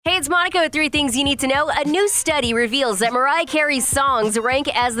it's Monica with 3 things you need to know. A new study reveals that Mariah Carey's songs rank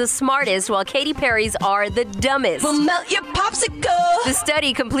as the smartest, while Katy Perry's are the dumbest. We'll melt your popsicle. The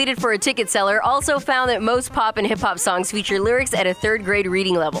study, completed for a ticket seller, also found that most pop and hip-hop songs feature lyrics at a 3rd grade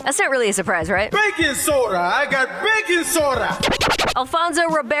reading level. That's not really a surprise, right? Baking soda. I got baking soda. Alfonso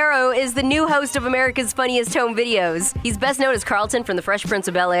Ribeiro is the new host of America's Funniest Home Videos. He's best known as Carlton from The Fresh Prince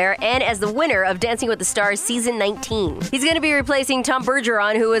of Bel-Air and as the winner of Dancing with the Stars Season 19. He's going to be replacing Tom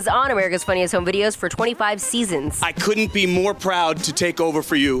Bergeron, who was on America's Funniest Home Videos for 25 seasons. I couldn't be more proud to take over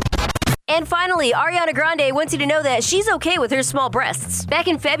for you. And finally, Ariana Grande wants you to know that she's okay with her small breasts. Back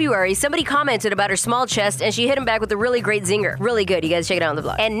in February, somebody commented about her small chest, and she hit him back with a really great zinger. Really good. You guys check it out on the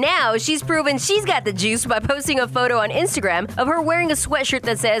blog. And now she's proven she's got the juice by posting a photo on Instagram of her wearing a sweatshirt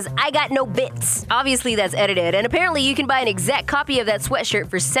that says, "I got no bits." Obviously, that's edited, and apparently you can buy an exact copy of that sweatshirt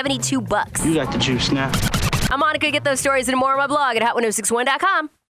for $72. You got the juice now. I'm Monica. Get those stories and more on my blog at hot1061.com.